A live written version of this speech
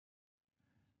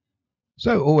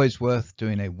So always worth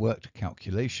doing a worked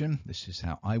calculation. This is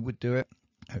how I would do it.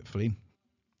 Hopefully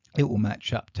it will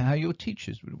match up to how your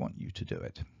teachers would want you to do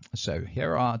it. So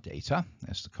here are our data.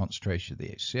 There's the concentration of the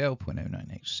HCl,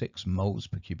 0.0986 moles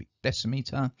per cubic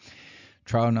decimeter.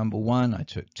 Trial number 1, I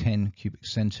took 10 cubic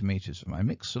centimeters of my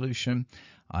mixed solution.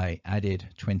 I added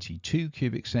 22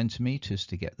 cubic centimeters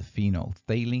to get the phenol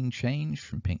phthalate change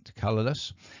from pink to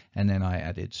colorless. And then I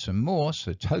added some more,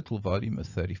 so total volume of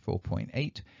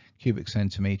 34.8 cubic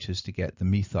centimeters to get the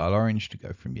methyl orange to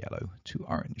go from yellow to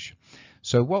orange.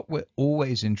 So what we're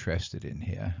always interested in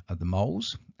here are the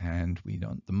moles, and we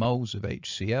want the moles of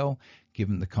HCl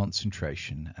given the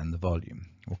concentration and the volume.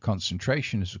 Well,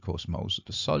 concentration is of course moles of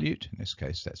the solute, in this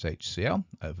case that's HCl,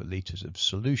 over liters of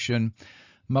solution.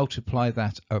 Multiply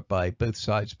that by both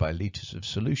sides by liters of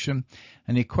solution,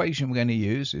 and the equation we're going to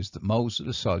use is that moles of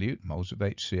the solute, moles of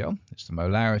HCl, is the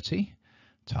molarity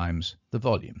times the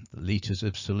volume, the liters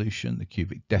of solution, the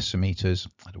cubic decimeters,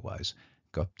 otherwise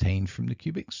obtained from the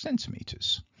cubic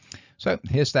centimeters. So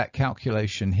here's that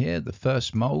calculation here. The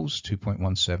first moles,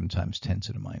 2.17 times 10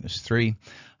 to the minus 3.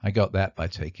 I got that by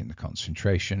taking the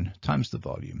concentration times the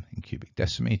volume in cubic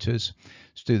decimeters.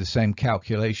 Let's do the same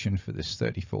calculation for this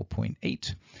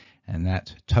 34.8, and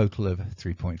that total of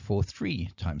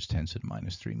 3.43 times 10 to the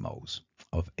minus 3 moles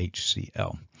of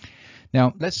HCl.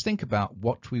 Now let's think about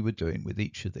what we were doing with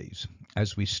each of these.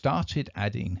 As we started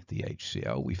adding the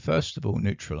HCl, we first of all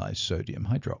neutralized sodium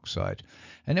hydroxide,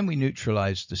 and then we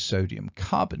neutralized the sodium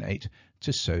carbonate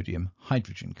to sodium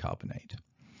hydrogen carbonate.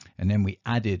 And then we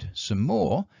added some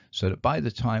more, so that by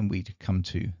the time we'd come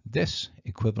to this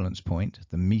equivalence point,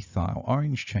 the methyl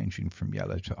orange changing from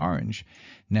yellow to orange,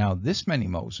 now this many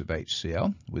moles of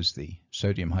HCl was the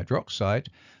sodium hydroxide,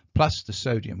 plus the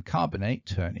sodium carbonate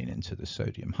turning into the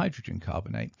sodium hydrogen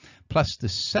carbonate, plus the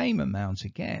same amount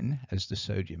again as the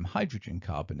sodium hydrogen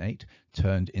carbonate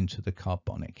turned into the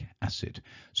carbonic acid.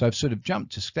 So I've sort of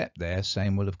jumped a step there,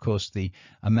 saying, well, of course, the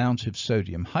amount of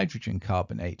sodium hydrogen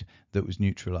carbonate that was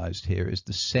neutralized here is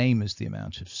the same as the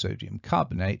amount of sodium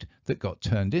carbonate that got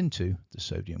turned into the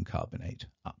sodium carbonate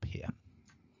up here.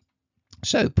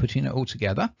 So putting it all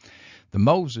together, the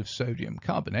moles of sodium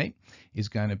carbonate is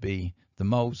going to be the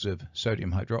moles of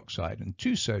sodium hydroxide and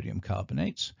 2 sodium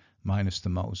carbonates minus the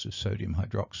moles of sodium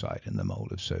hydroxide and the mole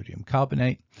of sodium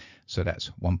carbonate. So that's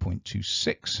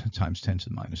 1.26 times 10 to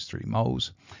the minus 3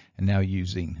 moles. And now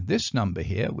using this number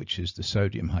here, which is the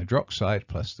sodium hydroxide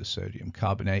plus the sodium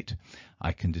carbonate,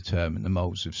 I can determine the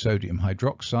moles of sodium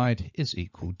hydroxide is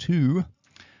equal to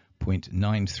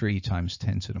 0.93 times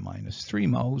 10 to the minus 3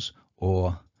 moles,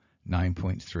 or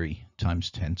 9.3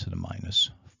 times 10 to the minus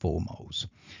 4 moles.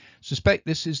 Suspect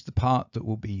this is the part that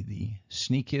will be the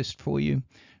sneakiest for you.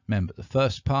 Remember the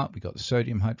first part, we got the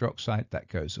sodium hydroxide, that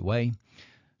goes away.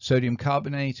 Sodium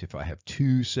carbonate, if I have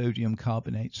 2 sodium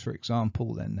carbonates, for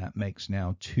example, then that makes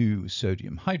now 2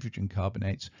 sodium hydrogen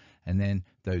carbonates, and then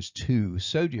those 2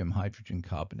 sodium hydrogen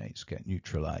carbonates get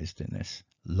neutralized in this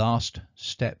last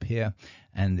step here,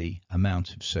 and the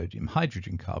amount of sodium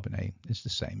hydrogen carbonate is the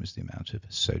same as the amount of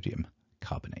sodium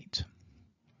carbonate.